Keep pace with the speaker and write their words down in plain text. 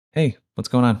Hey, what's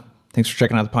going on? Thanks for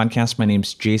checking out the podcast. My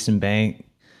name's Jason Bay.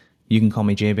 You can call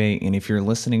me J Bay. And if you're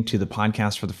listening to the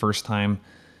podcast for the first time,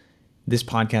 this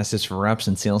podcast is for reps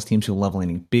and sales teams who love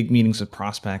landing big meetings with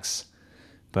prospects,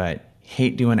 but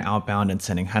hate doing outbound and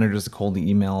sending hundreds of cold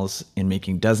emails and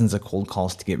making dozens of cold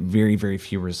calls to get very, very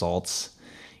few results.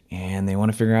 And they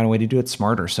want to figure out a way to do it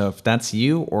smarter. So if that's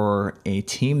you or a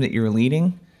team that you're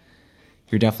leading,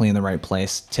 you're definitely in the right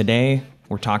place. Today,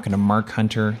 we're talking to Mark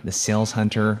Hunter, the sales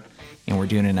hunter, and we're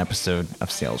doing an episode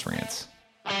of Sales Rants.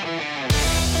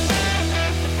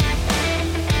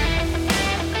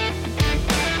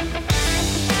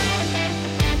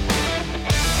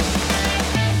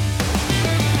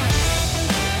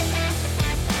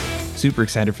 Super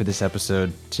excited for this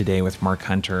episode today with Mark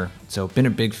Hunter. So been a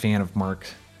big fan of Mark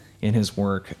in his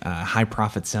work, high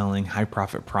profit selling, high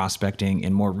profit prospecting,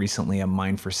 and more recently a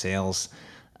Mind for Sales.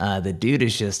 The dude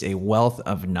is just a wealth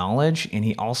of knowledge, and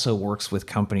he also works with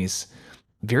companies,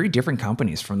 very different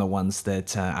companies from the ones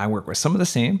that I work with. Some of the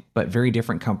same, but very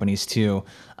different companies too.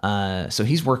 So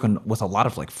he's working with a lot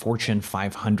of like Fortune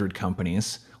 500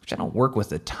 companies, which I don't work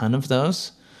with a ton of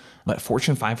those, but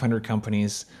Fortune 500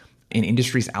 companies in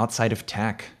industries outside of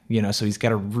tech, so he's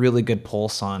got a really good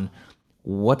pulse on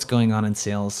what's going on in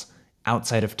sales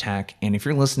outside of tech. And if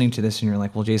you're listening to this and you're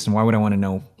like, well, Jason, why would I want to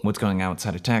know what's going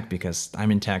outside of tech? Because I'm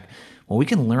in tech. Well, we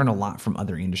can learn a lot from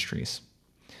other industries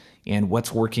and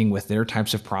what's working with their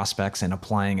types of prospects and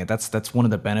applying it. That's one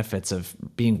of the benefits of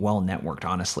being well networked,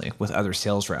 honestly, with other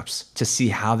sales reps, to see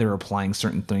how they're applying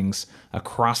certain things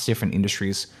across different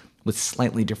industries with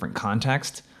slightly different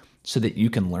context so that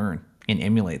you can learn and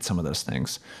emulate some of those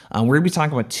things. We're going to be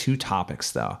talking about two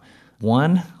topics, though.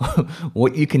 One,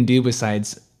 what you can do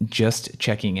besides just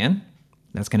checking in.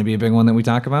 That's going to be a big one that we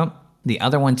talk about. The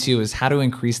other one, too, is how to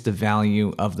increase the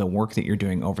value of the work that you're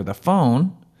doing over the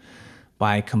phone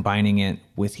by combining it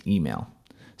with email.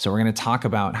 So we're going to talk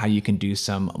about how you can do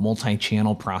some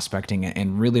multi-channel prospecting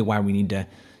and really why we need to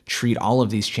treat all of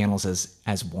these channels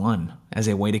as one, as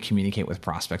a way to communicate with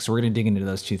prospects. So we're going to dig into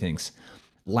those two things.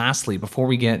 Lastly, before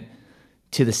we get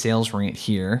to the sales rant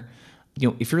here,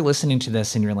 if you're listening to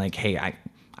this and you're like, hey,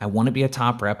 I want to be a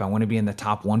top rep, I want to be in the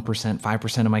top 1%,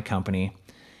 5% of my company,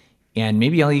 and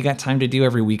maybe all you got time to do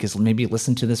every week is maybe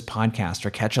listen to this podcast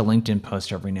or catch a LinkedIn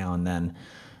post every now and then,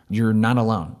 you're not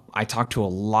alone. I talk to a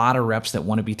lot of reps that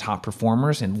want to be top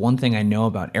performers, and one thing I know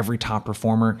about every top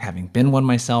performer, having been one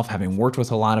myself, having worked with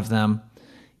a lot of them,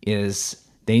 is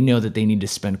they know that they need to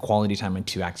spend quality time on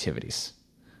two activities: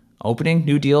 opening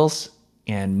new deals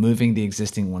and moving the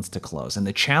existing ones to close. And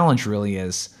the challenge really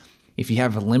is, if you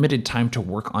have a limited time to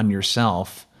work on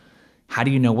yourself, how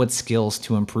do you know what skills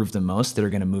to improve the most that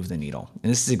are going to move the needle?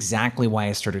 And this is exactly why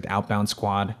I started Outbound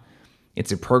Squad.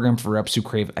 It's a program for reps who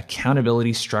crave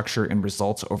accountability, structure, and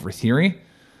results over theory.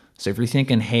 So if you're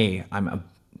thinking, hey, I'm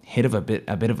hit of a bit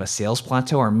of a sales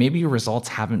plateau, or maybe your results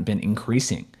haven't been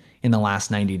increasing in the last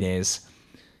 90 days,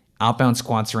 Outbound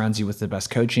Squad surrounds you with the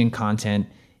best coaching, content,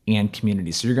 and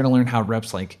community. So you're going to learn how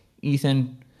reps like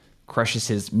Ethan crushes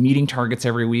his meeting targets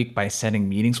every week by setting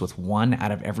meetings with 1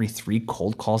 out of every 3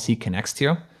 cold calls he connects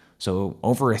to. So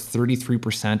over a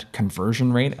 33%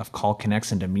 conversion rate of call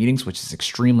connects into meetings, which is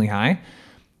extremely high.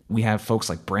 We have folks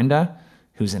like Brenda,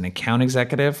 who's an account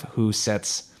executive who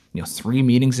sets 3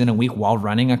 meetings in a week while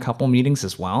running a couple meetings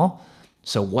as well.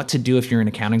 So what to do if you're an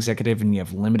account executive and you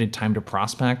have limited time to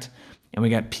prospect. And we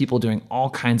got people doing all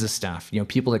kinds of stuff.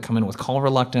 People that come in with call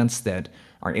reluctance that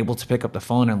are able to pick up the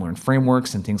phone and learn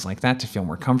frameworks and things like that to feel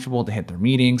more comfortable to hit their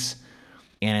meetings.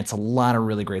 And it's a lot of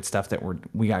really great stuff that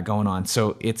we got going on.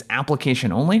 So it's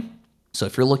application only. So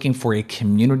if you're looking for a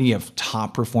community of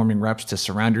top performing reps to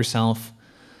surround yourself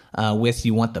with,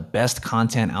 you want the best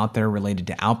content out there related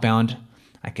to outbound,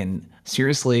 I can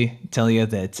seriously tell you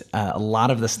that a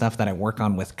lot of the stuff that I work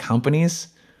on with companies,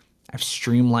 I've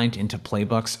streamlined into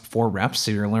playbooks for reps.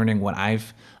 So you're learning what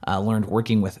I've learned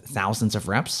working with thousands of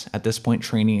reps at this point,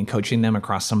 training and coaching them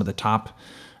across some of the top,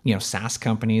 SaaS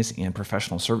companies and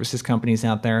professional services companies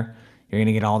out there. You're going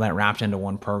to get all that wrapped into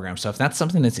one program. So if that's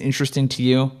something that's interesting to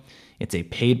you, it's a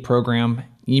paid program.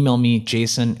 Email me,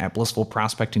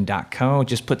 jason@blissfulprospecting.co.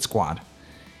 Just put squad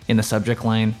in the subject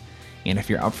line. And if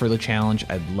you're up for the challenge,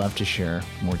 I'd love to share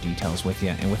more details with you.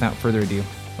 And without further ado,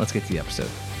 let's get to the episode.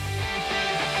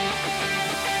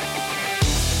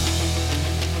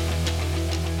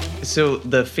 So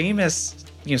the famous,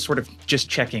 sort of just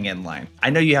checking in line.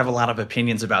 I know you have a lot of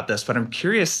opinions about this, but I'm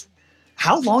curious,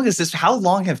 how long have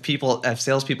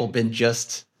salespeople been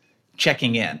just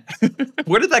checking in?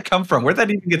 Where did that come from? Where did that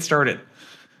even get started?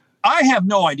 I have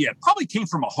no idea. It probably came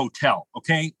from a hotel.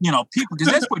 Okay. People, because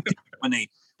that's what people,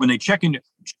 when they check in,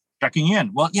 checking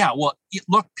in. Well, yeah. Well,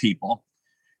 look, people,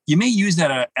 you may use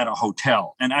that at a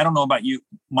hotel. And I don't know about you.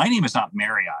 My name is not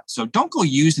Marriott. So don't go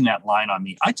using that line on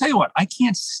me. I tell you what, I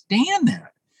can't stand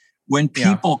that. When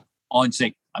people call and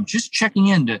say, I'm just checking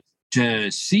in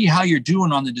to see how you're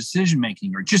doing on the decision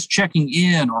making, or just checking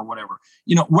in, or whatever,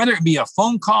 whether it be a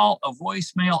phone call, a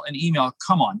voicemail, an email,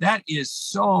 come on, that is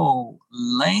so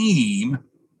lame.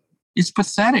 It's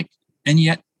pathetic. And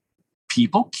yet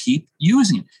people keep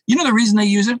using it. The reason they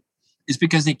use it is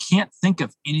because they can't think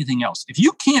of anything else. If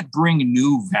you can't bring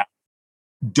new value,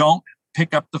 don't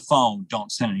pick up the phone,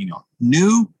 don't send an email.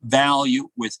 New value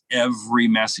with every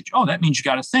message. Oh, that means you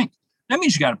got to think. That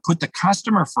means you got to put the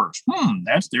customer first.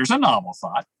 There's a novel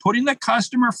thought. Putting the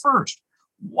customer first.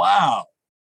 Wow.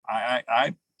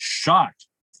 I'm shocked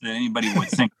that anybody would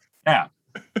think that.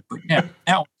 But yeah,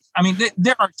 now,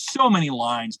 there are so many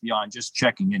lines beyond just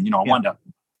checking in. I wanted to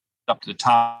up to the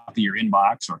top of your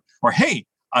inbox, or hey,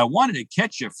 I wanted to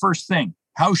catch you first thing.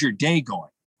 How's your day going?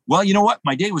 Well, you know what?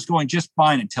 My day was going just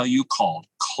fine until you called.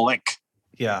 Click.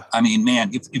 Yeah.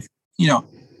 Man, if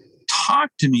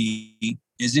talk to me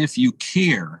as if you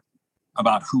care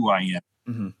about who I am.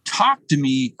 Mm-hmm. Talk to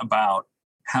me about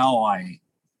how I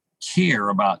care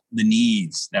about the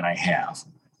needs that I have.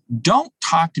 Don't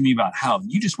talk to me about how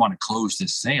you just want to close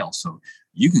this sale so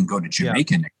you can go to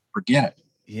Jamaica and forget it.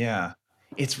 Yeah.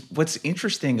 It's what's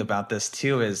interesting about this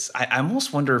too is I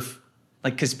almost wonder if,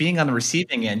 because being on the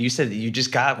receiving end, you said that you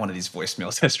just got one of these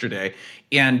voicemails yesterday.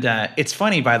 And it's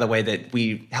funny, by the way, that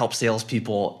we help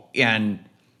salespeople, and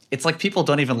it's like people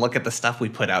don't even look at the stuff we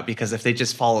put out, because if they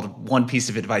just followed one piece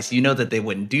of advice, that they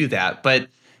wouldn't do that. But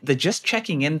the just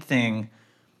checking in thing,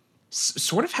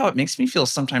 sort of how it makes me feel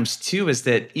sometimes too, is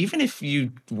that even if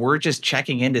you were just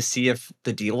checking in to see if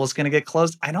the deal was going to get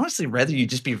closed, I'd honestly rather you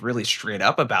just be really straight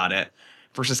up about it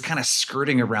versus kind of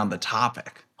skirting around the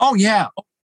topic. Oh, yeah.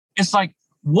 It's like,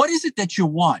 what is it that you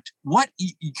want?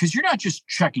 Because you're not just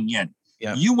checking in.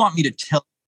 Yep. You want me to tell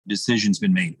you the decision's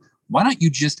been made. Why don't you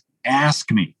just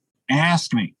ask me?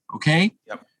 Ask me, okay?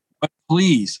 Yep. But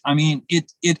please, it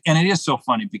is so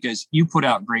funny because you put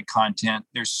out great content.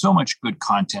 There's so much good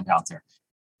content out there.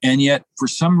 And yet, for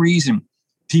some reason,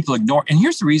 people ignore. And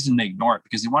here's the reason they ignore it,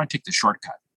 because they want to take the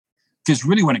shortcut. Because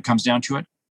really, when it comes down to it,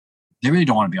 they really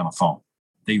don't want to be on the phone.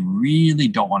 They really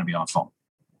don't want to be on the phone.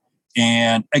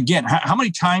 And again, how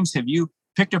many times have you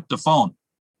picked up the phone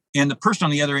and the person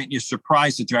on the other end is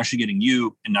surprised that they're actually getting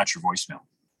you and not your voicemail,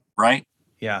 right?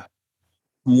 Yeah.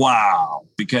 Wow.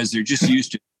 Because they're just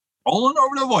used to rolling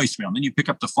over to the voicemail. And then you pick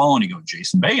up the phone and you go,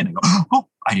 Jason Bay. And they go, oh,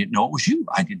 I didn't know it was you.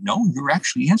 I didn't know you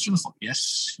actually answer the phone.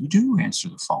 Yes, you do answer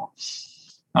the phone.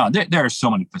 There are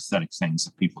so many pathetic things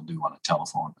that people do on a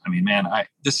telephone.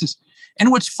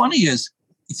 And what's funny is,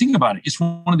 you think about it, it's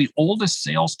one of the oldest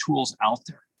sales tools out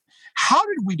there. How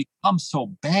did we become so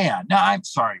bad? Now, I'm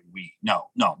sorry, no,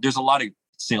 there's a lot of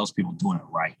salespeople doing it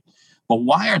right. But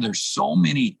why are there so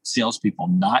many salespeople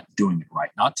not doing it right?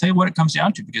 And I'll tell you what it comes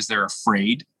down to, because they're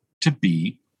afraid to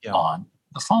be on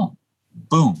the phone.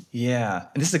 Boom. Yeah.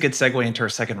 And this is a good segue into our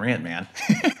second rant, man.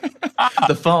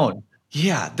 The phone.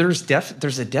 Yeah. There's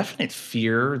a definite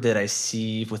fear that I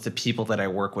see with the people that I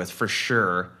work with, for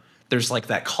sure. There's like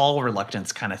that call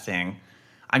reluctance kind of thing.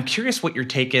 I'm curious what your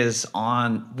take is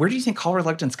on, where do you think call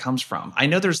reluctance comes from? I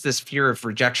know there's this fear of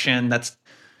rejection.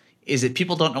 Is it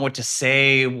people don't know what to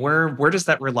say? Where does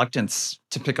that reluctance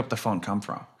to pick up the phone come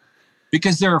from?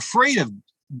 Because they're afraid of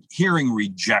hearing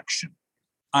rejection.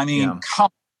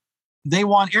 They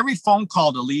want every phone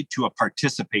call to lead to a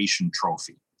participation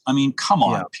trophy. Come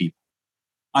on, people.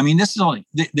 This is only,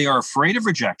 they are afraid of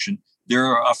rejection.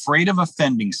 They're afraid of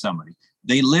offending somebody.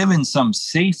 They live in some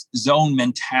safe zone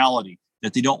mentality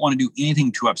that they don't want to do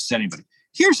anything to upset anybody.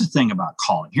 Here's the thing about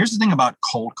calling. Here's the thing about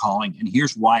cold calling, and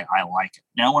here's why I like it.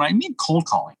 Now, when I mean cold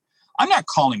calling, I'm not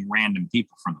calling random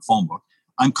people from the phone book.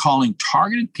 I'm calling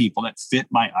targeted people that fit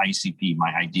my ICP,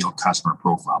 my ideal customer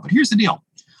profile. But here's the deal.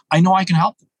 I know I can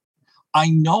help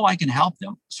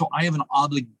them. So I have an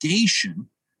obligation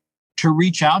to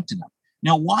reach out to them.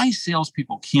 Now, why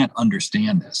salespeople can't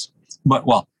understand this? But,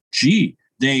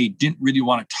 they didn't really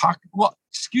want to talk. Well,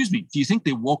 excuse me. Do you think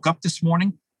they woke up this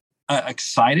morning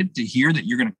excited to hear that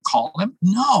you're going to call them?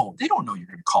 No, they don't know you're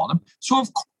going to call them. So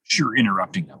of course you're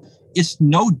interrupting them. It's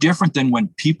no different than when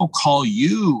people call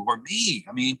you or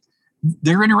me.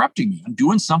 They're interrupting me. I'm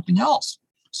doing something else.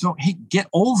 So, hey, get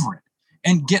over it,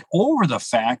 and get over the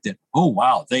fact that, oh,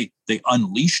 wow, they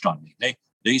unleashed on me.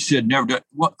 They said never do it.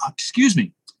 Well, excuse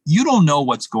me. You don't know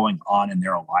what's going on in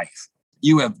their life.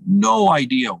 You have no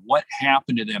idea what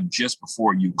happened to them just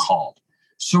before you called.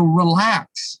 So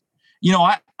relax.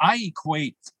 I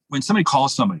equate, when somebody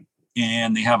calls somebody,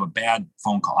 and they have a bad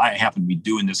phone call. I happen to be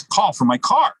doing this call from my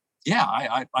car. Yeah,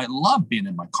 I love being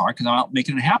in my car because I'm out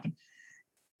making it happen.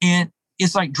 And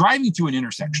it's like driving through an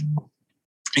intersection.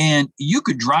 And you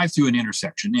could drive through an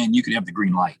intersection and you could have the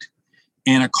green light.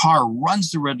 And a car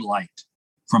runs the red light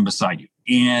from beside you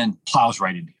and plows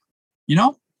right into you. You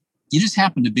know, you just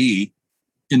happen to be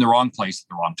in the wrong place at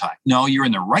the wrong time. No, you're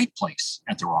in the right place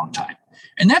at the wrong time.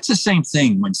 And that's the same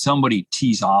thing when somebody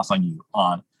tees off on you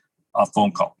on a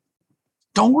phone call.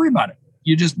 Don't worry about it.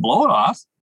 You just blow it off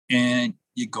and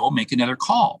you go make another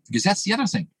call, because that's the other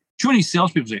thing. Too many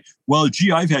salespeople say, well,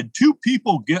 gee, I've had 2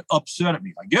 people get upset at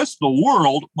me. I guess the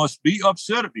world must be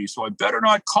upset at me, so I better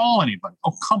not call anybody.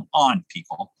 Oh, come on,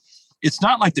 people. It's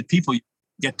not like the people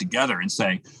get together and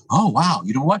say, oh, wow,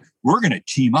 you know what? We're going to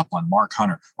team up on Mark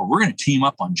Hunter, or we're going to team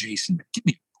up on Jason. Give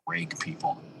me a break,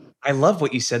 people. I love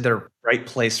what you said there, right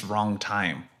place, wrong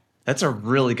time. That's a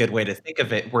really good way to think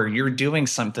of it, where you're doing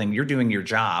something, you're doing your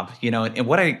job, and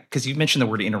because you mentioned the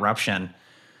word interruption.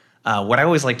 What I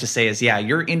always like to say is, yeah,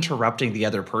 you're interrupting the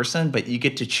other person, but you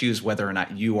get to choose whether or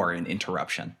not you are an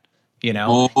interruption. You get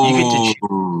to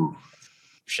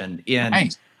choose. And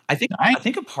Nice. I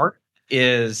think a part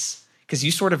is, because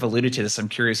you sort of alluded to this, I'm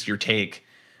curious your take,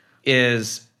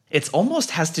 is it's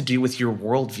almost has to do with your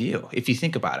worldview. If you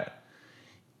think about it,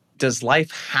 does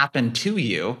life happen to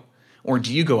you, or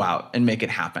do you go out and make it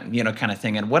happen? Kind of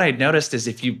thing. And what I noticed is,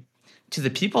 to the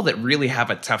people that really have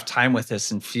a tough time with this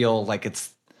and feel like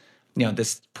it's,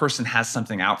 this person has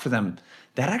something out for them,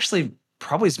 that actually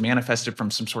probably is manifested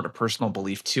from some sort of personal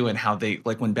belief too, and how they,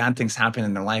 like, when bad things happen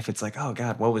in their life, it's like, oh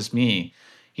God, woe is me,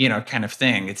 kind of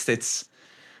thing. It's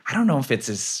I don't know if it's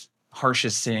as harsh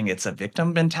as saying it's a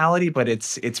victim mentality, but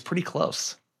it's pretty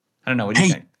close. I don't know. What do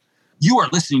you think? You are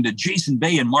listening to Jason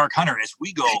Bay and Mark Hunter as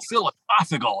we go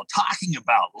philosophical, talking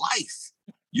about life.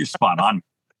 You're spot on.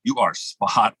 You are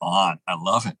spot on. I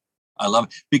love it.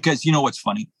 Because you know what's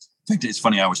funny? In fact, it's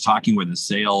funny. I was talking with a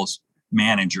sales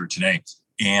manager today,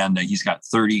 and he's got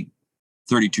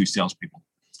 32 salespeople.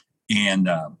 And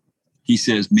he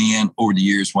says, man, over the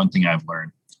years, one thing I've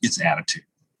learned, it's attitude.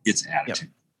 It's attitude.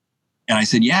 Yep. And I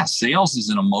said, yeah, sales is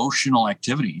an emotional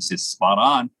activity. He says, spot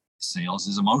on. Sales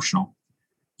is emotional.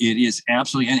 It is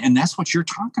absolutely. And that's what you're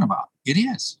talking about. It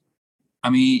is. I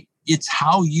mean, it's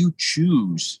how you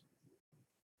choose.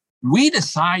 We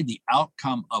decide the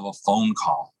outcome of a phone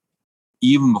call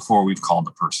even before we've called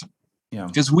the person. Yeah.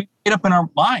 Because we made up in our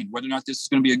mind whether or not this is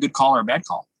going to be a good call or a bad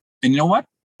call. And you know what?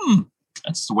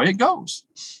 That's the way it goes.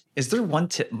 Is there one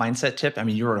mindset tip? I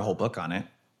mean, you wrote a whole book on it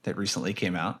that recently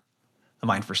came out. A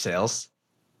Mind for Sales.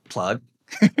 Plug.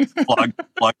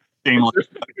 plug. Shameless.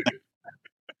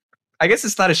 I guess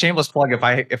it's not a shameless plug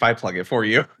if I plug it for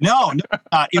you. No,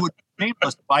 it would be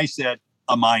shameless if I said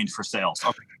A Mind for Sales.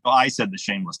 Okay, well, I said the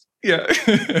shameless. Yeah.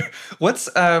 What's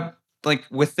like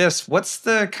with this? What's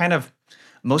the kind of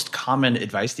most common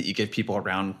advice that you give people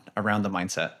around the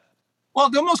mindset? Well,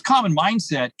 the most common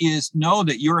mindset is know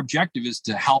that your objective is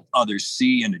to help others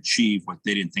see and achieve what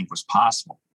they didn't think was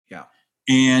possible. Yeah.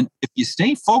 And if you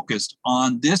stay focused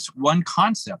on this one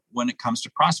concept when it comes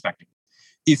to prospecting,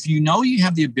 if you know you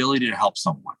have the ability to help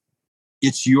someone,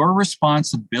 it's your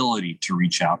responsibility to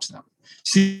reach out to them.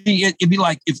 See, it'd be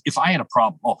like if I had a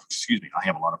problem. Oh, excuse me, I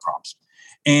have a lot of problems.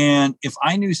 And if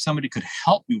I knew somebody could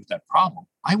help me with that problem,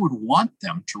 I would want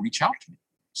them to reach out to me.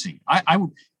 See, I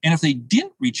would. And if they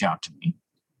didn't reach out to me,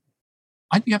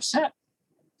 I'd be upset.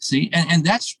 See, and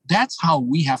that's how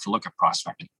we have to look at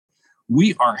prospecting.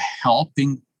 We are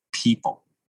helping people.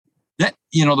 That,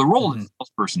 the role of the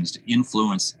salesperson is to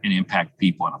influence and impact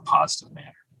people in a positive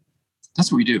manner.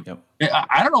 That's what we do. Yep.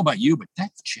 I don't know about you, but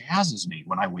that jazzes me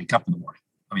when I wake up in the morning.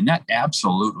 I mean, that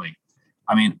absolutely.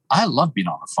 I mean, I love being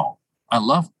on the phone. I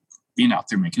love being out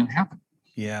there making it happen.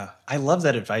 Yeah, I love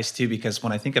that advice too, because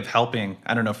when I think of helping,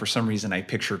 I don't know, for some reason I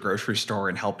picture a grocery store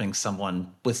and helping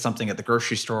someone with something at the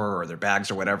grocery store or their bags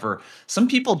or whatever. Some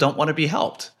people don't want to be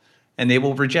helped and they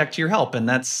will reject your help. And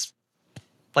that's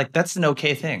an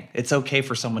okay thing. It's okay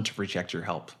for someone to reject your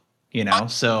help,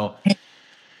 so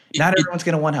not everyone's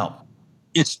going to want help.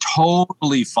 It's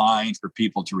totally fine for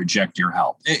people to reject your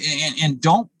help, and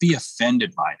don't be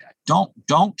offended by that.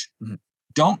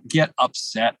 Don't get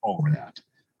upset over that,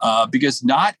 because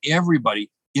not everybody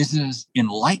is as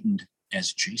enlightened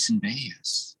as Jason Bay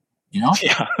is. Yeah.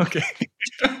 Okay.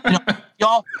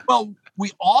 Y'all. Well,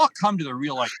 we all come to the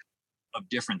realization of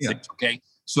different things. Okay,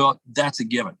 so that's a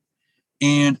given.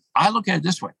 And I look at it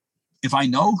this way: if I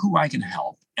know who I can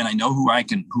help, and I know who I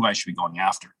should be going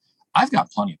after, I've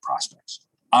got plenty of prospects.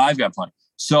 I've got plenty.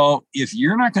 So if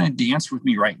you're not going to dance with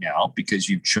me right now because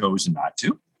you've chosen not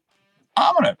to,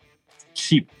 I'm going to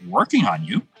keep working on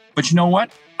you. But you know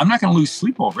what? I'm not going to lose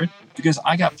sleep over it because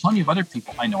I got plenty of other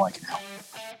people I know I can help.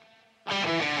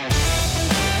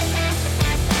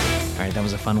 All right, that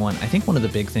was a fun one. I think one of the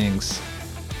big things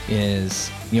is,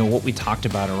 what we talked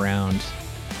about around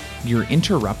you're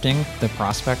interrupting the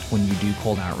prospect when you do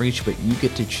cold outreach, but you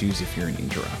get to choose if you're an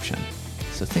interruption.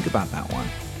 So think about that one.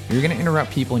 You're going to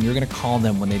interrupt people and you're going to call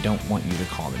them when they don't want you to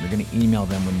call them. You're going to email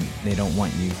them when they don't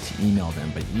want you to email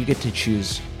them, but you get to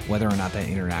choose whether or not that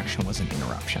interaction was an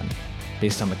interruption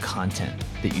based on the content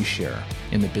that you share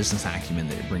and the business acumen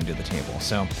that you bring to the table.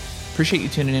 So appreciate you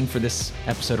tuning in for this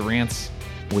episode of Rants.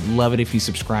 Would love it if you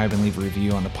subscribe and leave a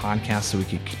review on the podcast so we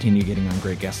could continue getting on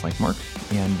great guests like Mark.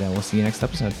 And we'll see you next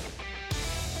episode.